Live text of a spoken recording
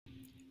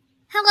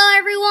Hello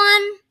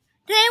everyone!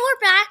 Today we're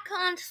back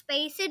on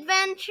Space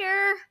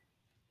Adventure.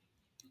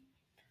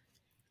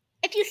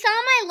 If you saw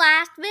my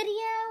last video,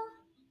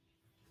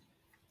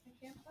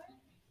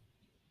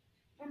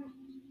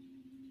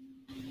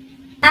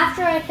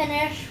 after I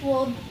finish,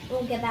 we'll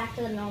get back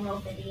to the normal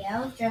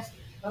video.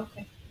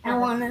 Okay. I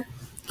wanna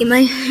get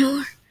my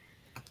hair.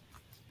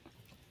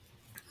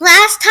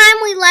 Last time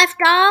we left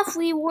off,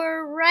 we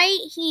were right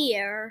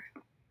here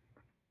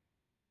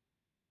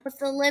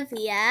with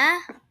Olivia.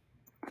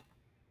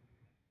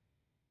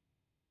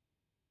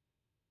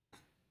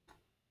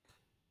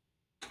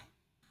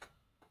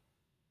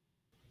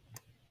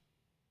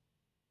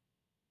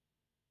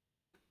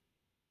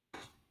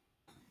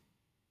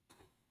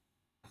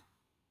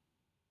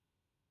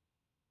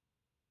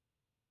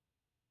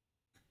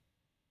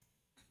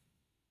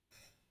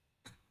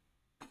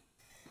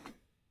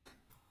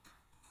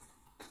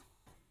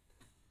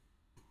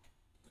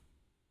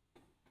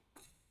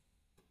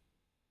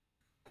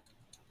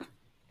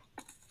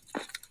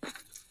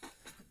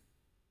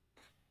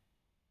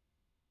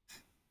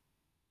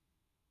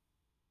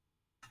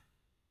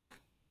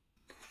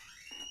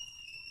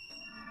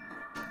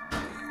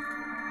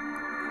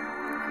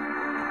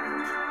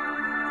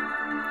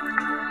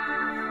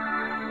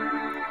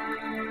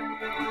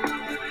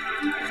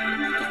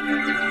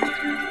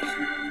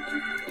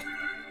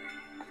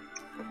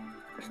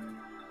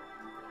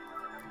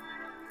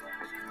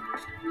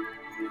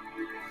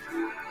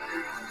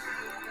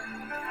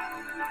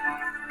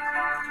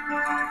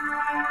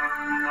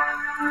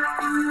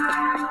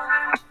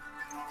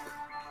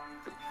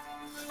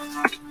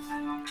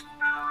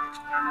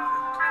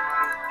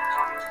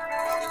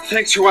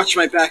 Thanks for watching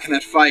my back in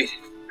that fight.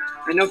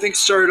 I know things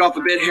started off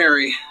a bit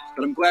hairy,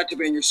 but I'm glad to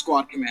be in your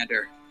squad,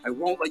 Commander. I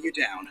won't let you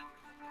down.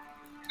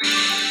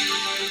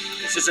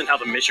 This isn't how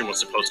the mission was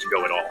supposed to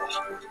go at all.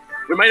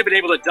 We might have been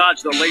able to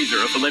dodge the laser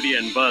if Olivia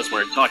and Buzz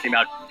weren't talking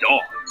about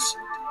dogs.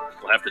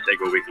 We'll have to take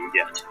what we can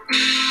get.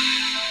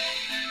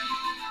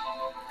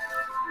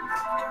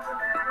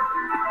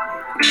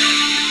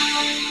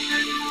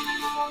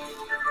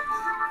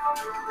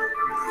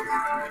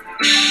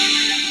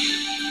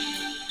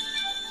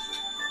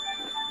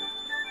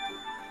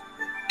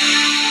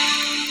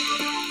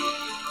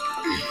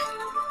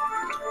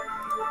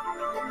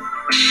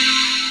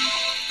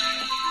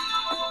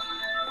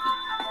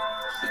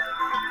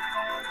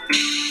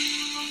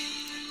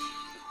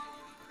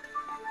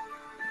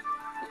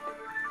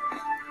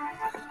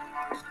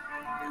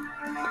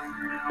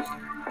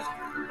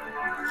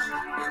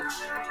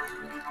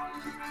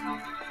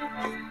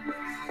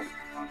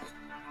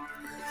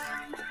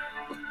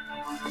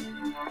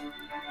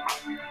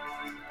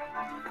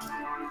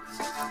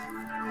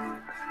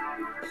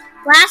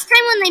 Last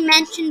time when they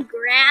mentioned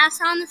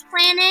grass on this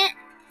planet,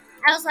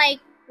 I was like,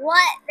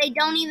 what? They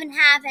don't even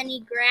have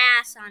any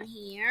grass on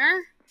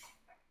here.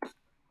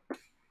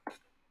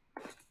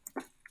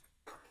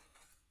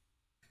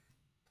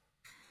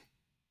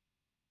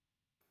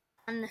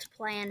 On this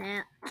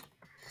planet.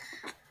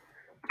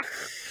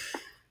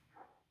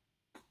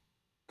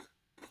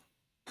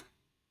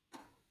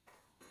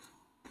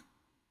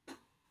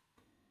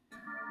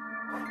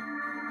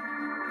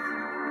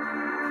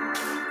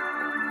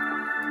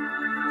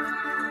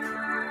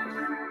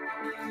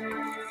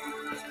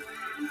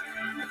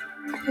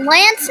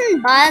 Lance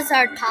and Buzz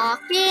are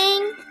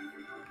talking,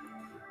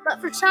 but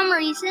for some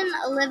reason,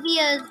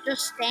 Olivia is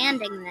just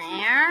standing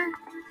there.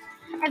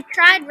 I've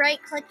tried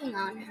right-clicking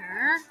on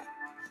her.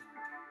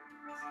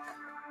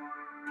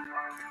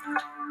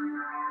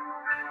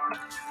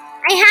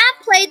 I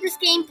have played this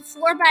game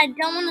before, but I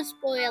don't want to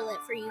spoil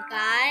it for you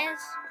guys.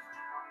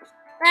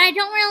 But I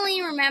don't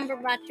really remember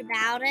much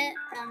about it.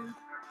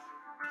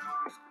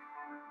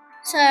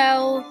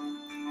 So...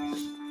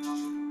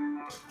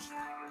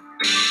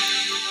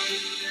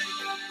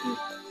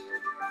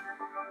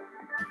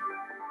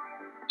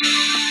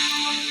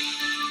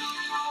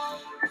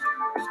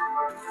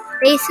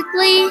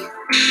 basically,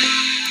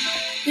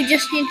 we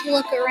just need to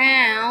look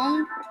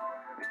around.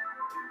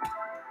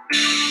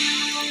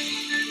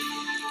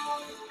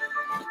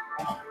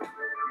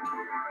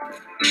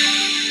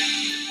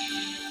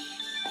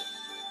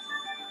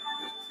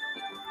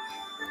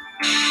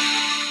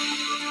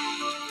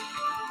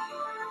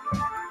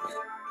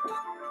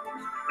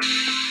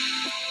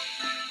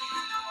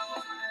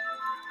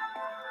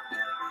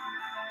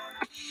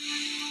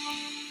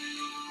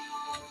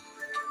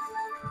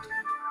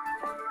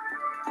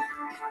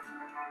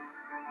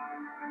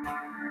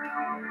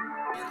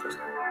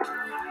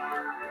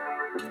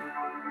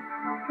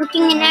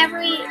 Looking in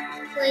every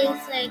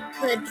place I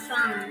could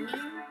find.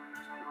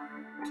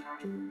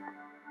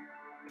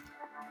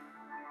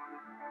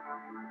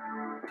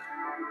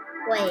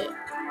 Wait.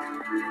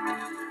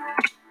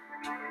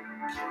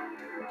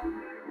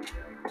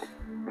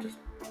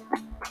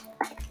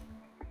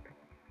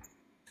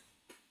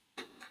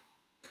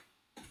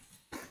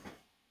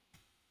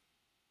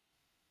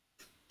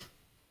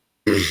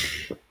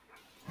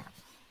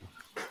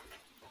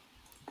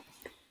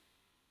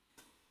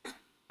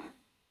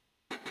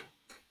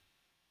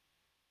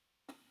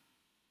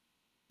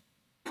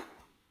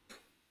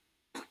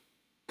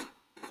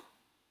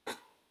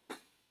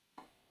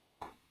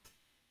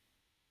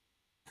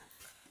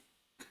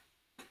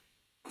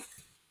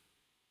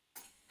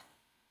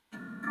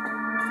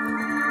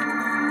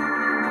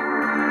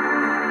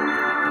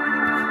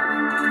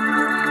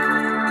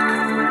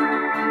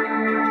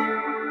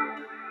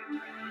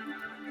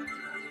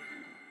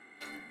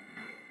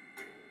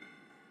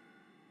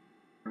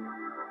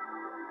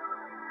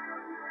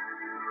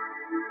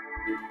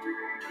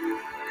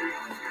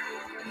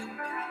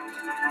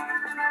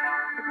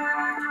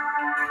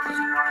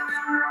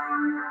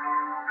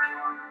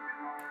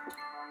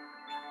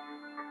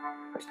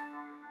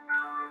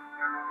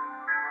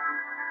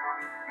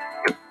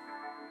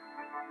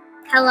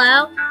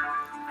 Hello?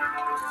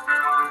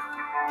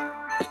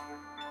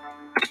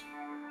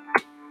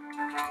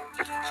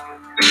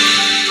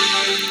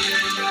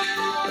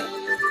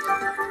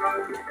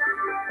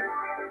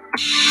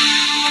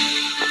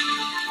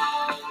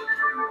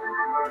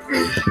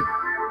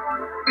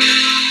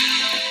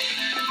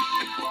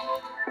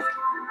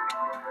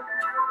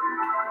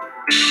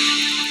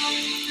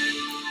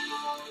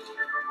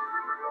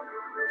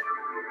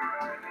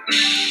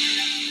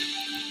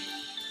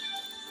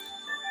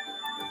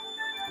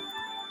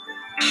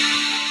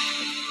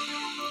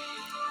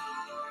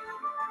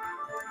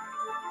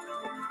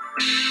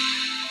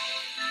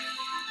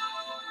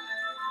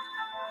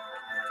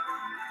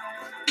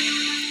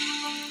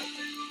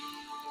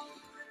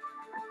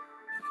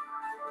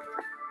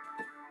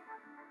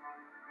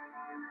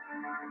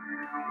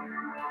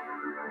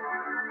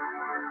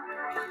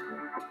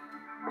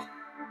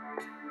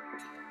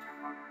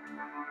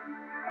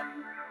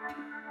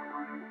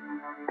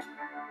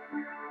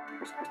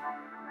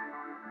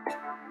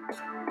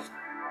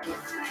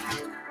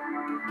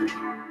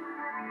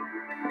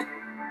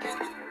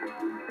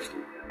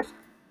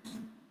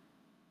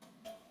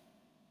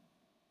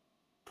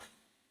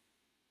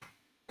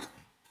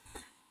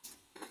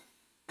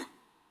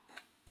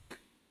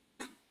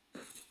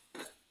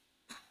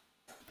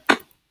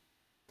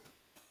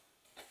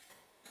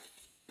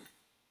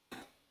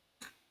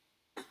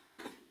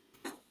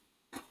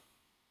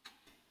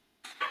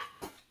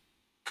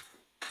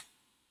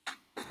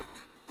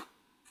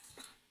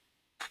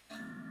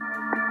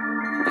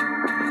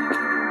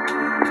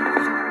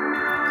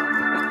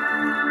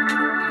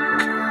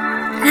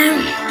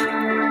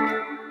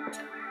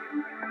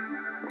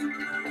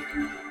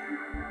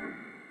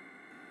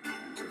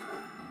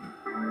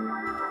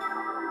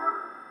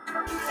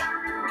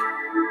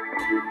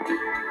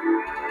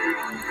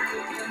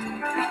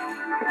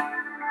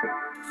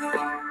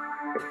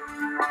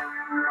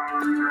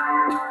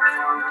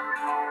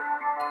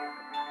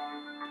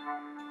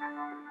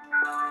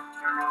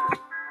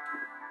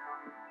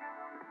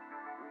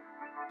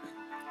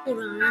 Hold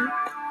on.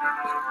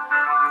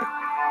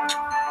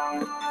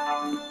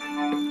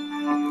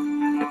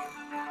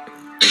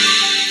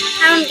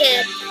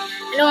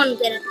 I don't want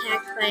to get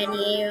attacked by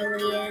any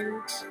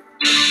aliens.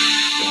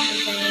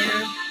 Over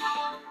there.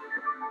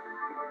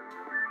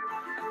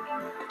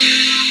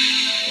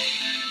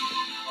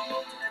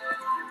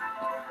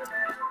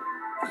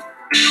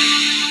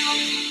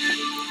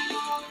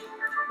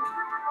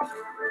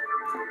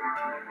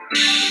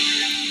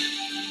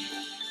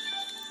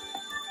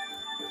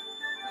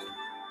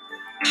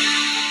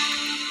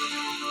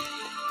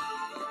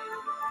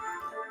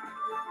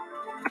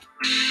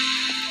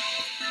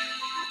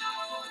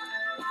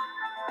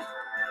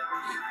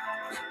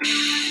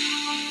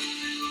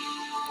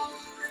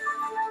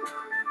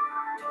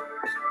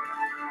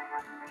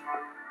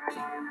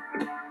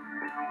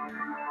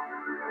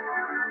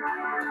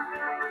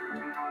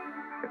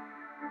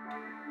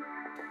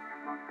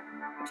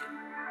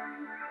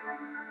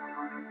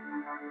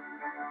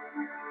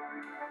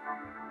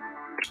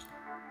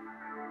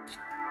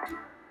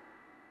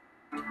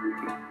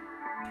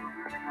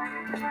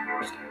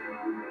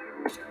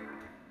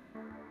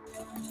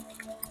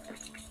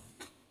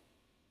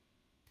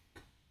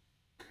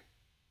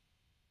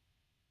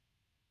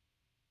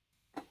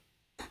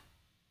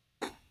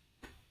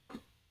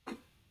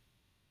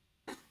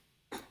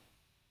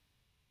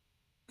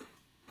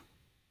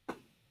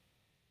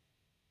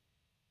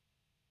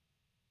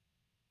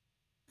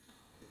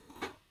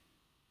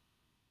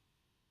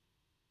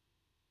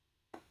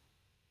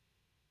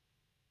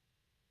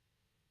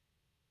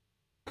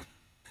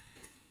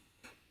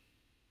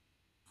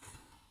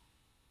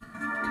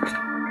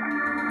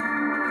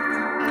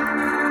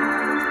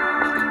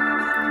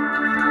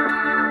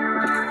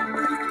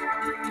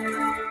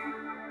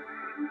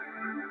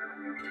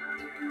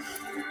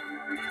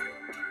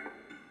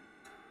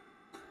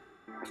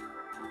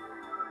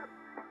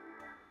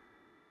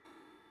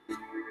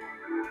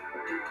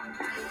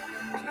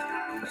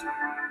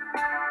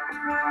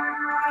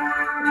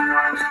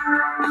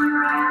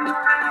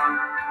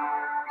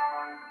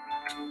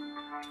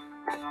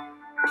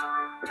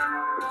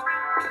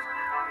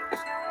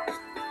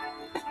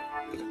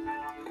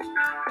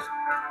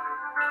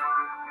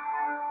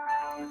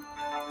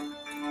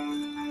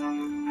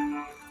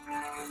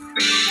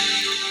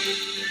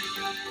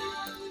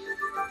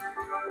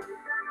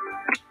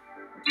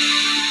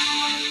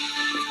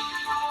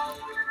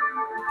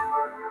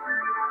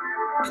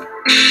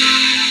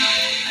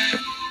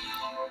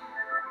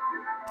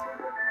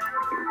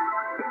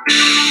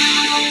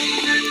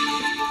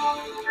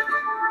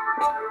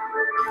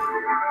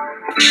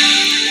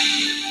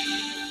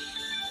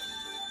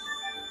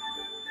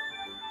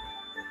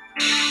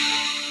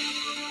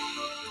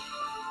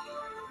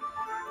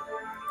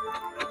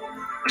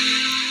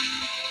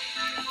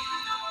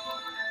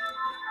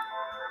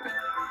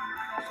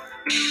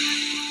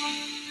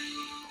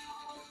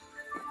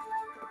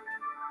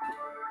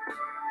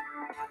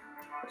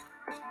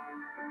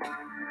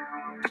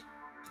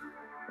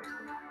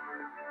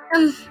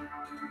 Um,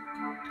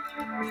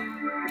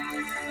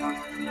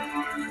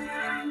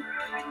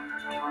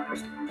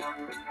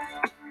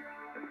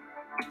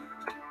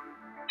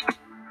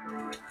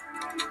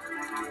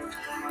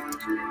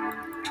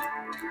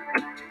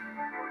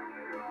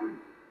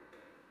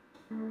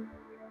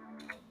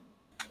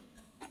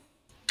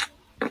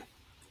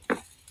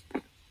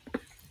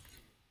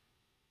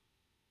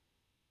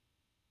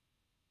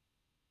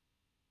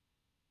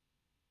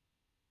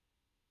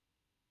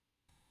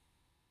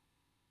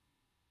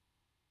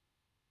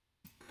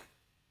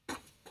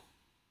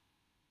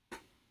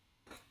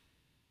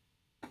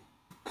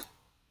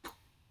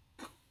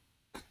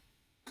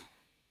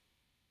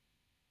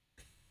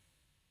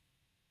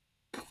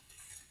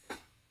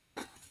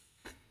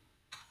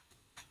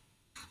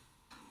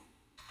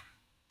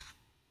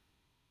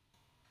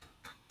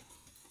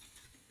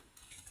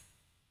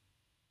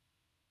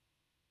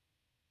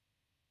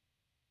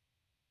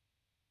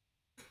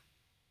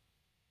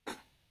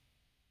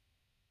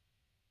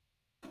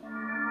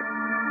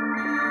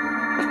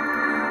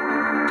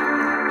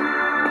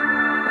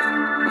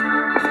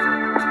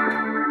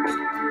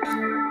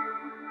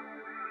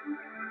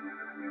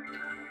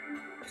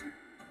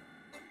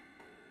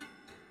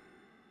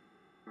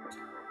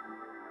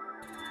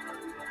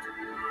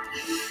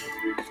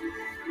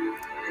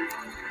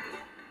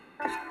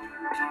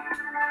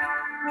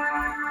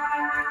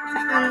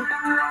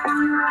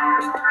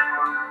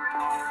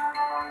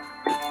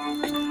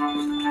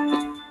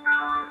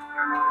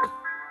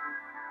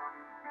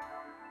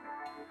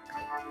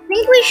 I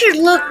think we should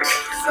look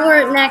for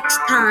it next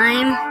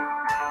time.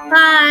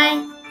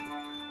 Bye.